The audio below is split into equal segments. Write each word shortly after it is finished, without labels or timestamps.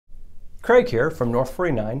Craig here from North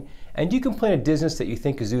 49, and you complain of dizziness that you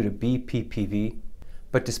think is due to BPPV,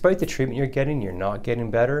 but despite the treatment you're getting, you're not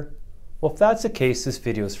getting better? Well, if that's the case, this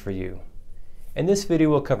video is for you. In this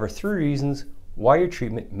video, we'll cover 3 reasons why your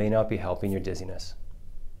treatment may not be helping your dizziness.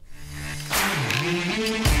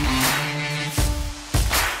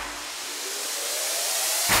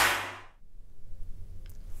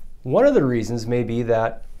 One of the reasons may be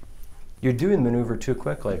that you're doing the maneuver too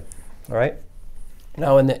quickly, all right?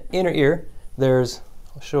 Now in the inner ear,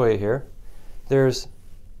 I'll show you here, there's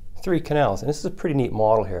 3 canals, and this is a pretty neat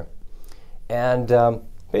model here. And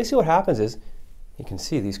basically what happens is, you can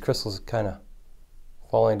see these crystals kind of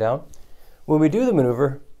falling down. When we do the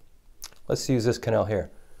maneuver, let's use this canal here.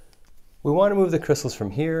 We want to move the crystals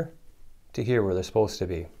from here to here where they're supposed to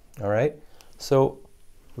be, all right? So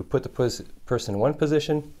we put the person in one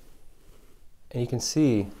position, and you can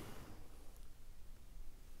see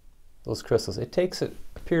those crystals. It takes a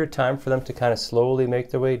period of time for them to kind of slowly make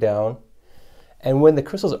their way down. And when the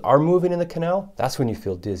crystals are moving in the canal, that's when you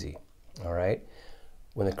feel dizzy, all right?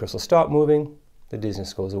 When the crystals stop moving, the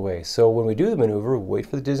dizziness goes away. So when we do the maneuver, we wait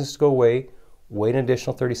for the dizziness to go away, wait an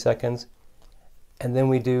additional 30 seconds, and then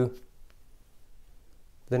we do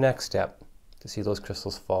the next step to see those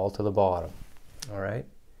crystals fall to the bottom, all right?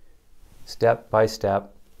 Step by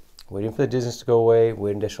step, waiting for the dizziness to go away,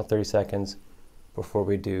 wait an additional 30 seconds before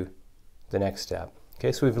we do the next step.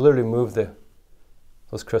 Okay, so we've literally moved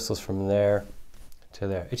those crystals from there to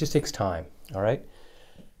there. It just takes time, all right?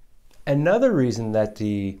 Another reason that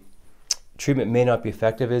the treatment may not be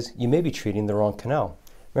effective is you may be treating the wrong canal.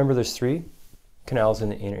 Remember, there's 3 canals in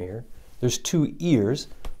the inner ear. There's 2 ears,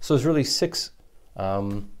 so there's really 6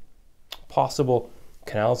 possible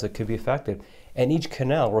canals that could be effective. And each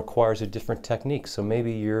canal requires a different technique, so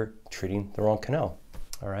maybe you're treating the wrong canal,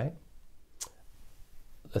 all right?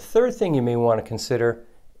 The third thing you may want to consider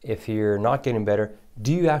if you're not getting better,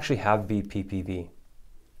 do you actually have BPPV?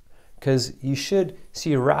 Because you should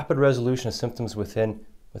see a rapid resolution of symptoms within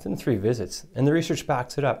 3 visits, and the research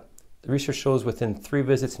backs it up. The research shows within 3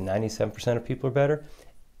 visits, 97% of people are better,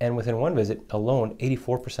 and within 1 visit alone,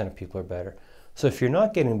 84% of people are better. So if you're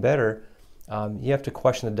not getting better, you have to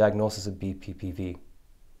question the diagnosis of BPPV.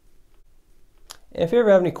 And if you ever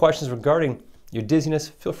have any questions regarding your dizziness,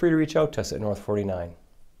 feel free to reach out to us at North 49.